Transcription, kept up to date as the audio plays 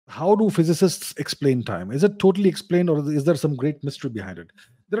how do physicists explain time? Is it totally explained, or is there some great mystery behind it?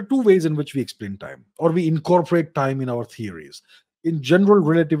 There are two ways in which we explain time, or we incorporate time in our theories. In general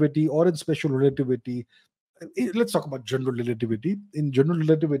relativity or in special relativity, let's talk about general relativity. In general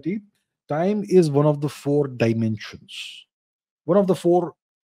relativity, time is one of the four dimensions. One of the four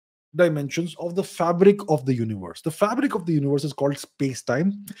dimensions of the fabric of the universe. The fabric of the universe is called space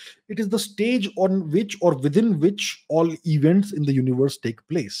time. It is the stage on which or within which all events in the universe take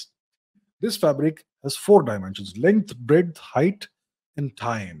place. This fabric has four dimensions: length, breadth, height, and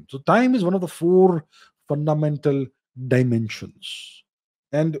time. So, time is one of the four fundamental dimensions.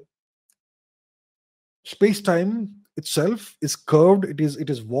 And space time itself is curved, it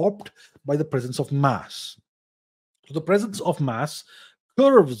is warped by the presence of mass. So, the presence of mass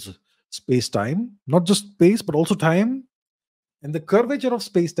curves space time, not just space, but also time. And the curvature of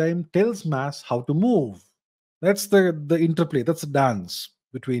space time tells mass how to move. That's the interplay, that's the dance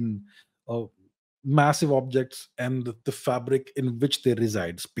between uh, massive objects and the fabric in which they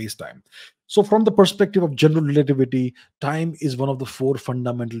reside, space time. So, from the perspective of general relativity, time is one of the four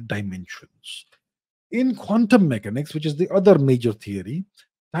fundamental dimensions. In quantum mechanics, which is the other major theory,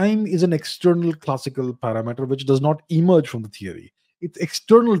 time is an external classical parameter which does not emerge from the theory. It's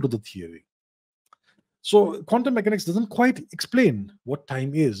external to the theory. So quantum mechanics doesn't quite explain what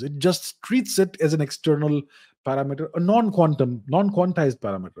time is. It just treats it as an external parameter, a non-quantum, non-quantized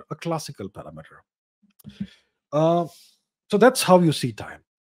parameter, a classical parameter. Uh, so that's how you see time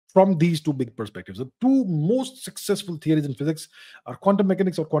from these two big perspectives. The two most successful theories in physics are quantum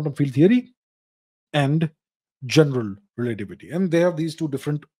mechanics or quantum field theory and general relativity. And they have these two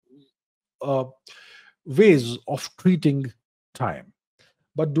different uh, ways of treating time.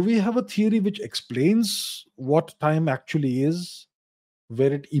 But do we have a theory which explains what time actually is,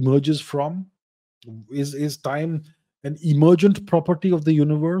 where it emerges from? Is time an emergent property of the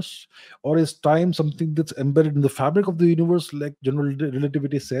universe, or is time something that's embedded in the fabric of the universe, like general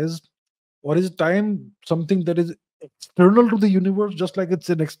relativity says? Or is time something that is external to the universe, just like it's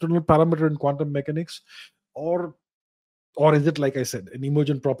an external parameter in quantum mechanics? Or or is it, like I said, an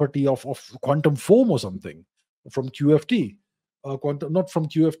emergent property of quantum foam or something from QFT? Quantum, not from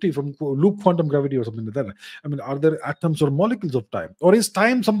QFT, from loop quantum gravity or something like that. I mean, are there atoms or molecules of time, or is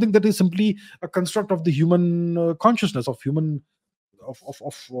time something that is simply a construct of the human consciousness, of human,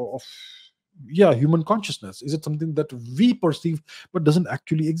 of yeah, human consciousness? Is it something that we perceive but doesn't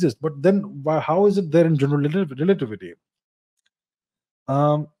actually exist? But then, how is it there in general relativity?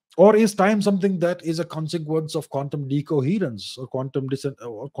 Um, or is time something that is a consequence of quantum decoherence or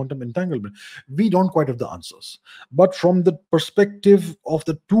or quantum entanglement? We don't quite have the answers. But from the perspective of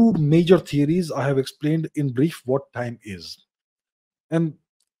the two major theories, I have explained in brief what time is. And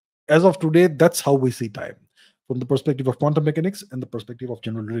as of today, that's how we see time, from the perspective of quantum mechanics and the perspective of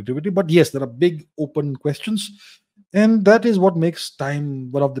general relativity. But yes, there are big open questions. And that is what makes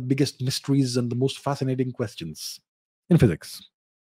time one of the biggest mysteries and the most fascinating questions in physics.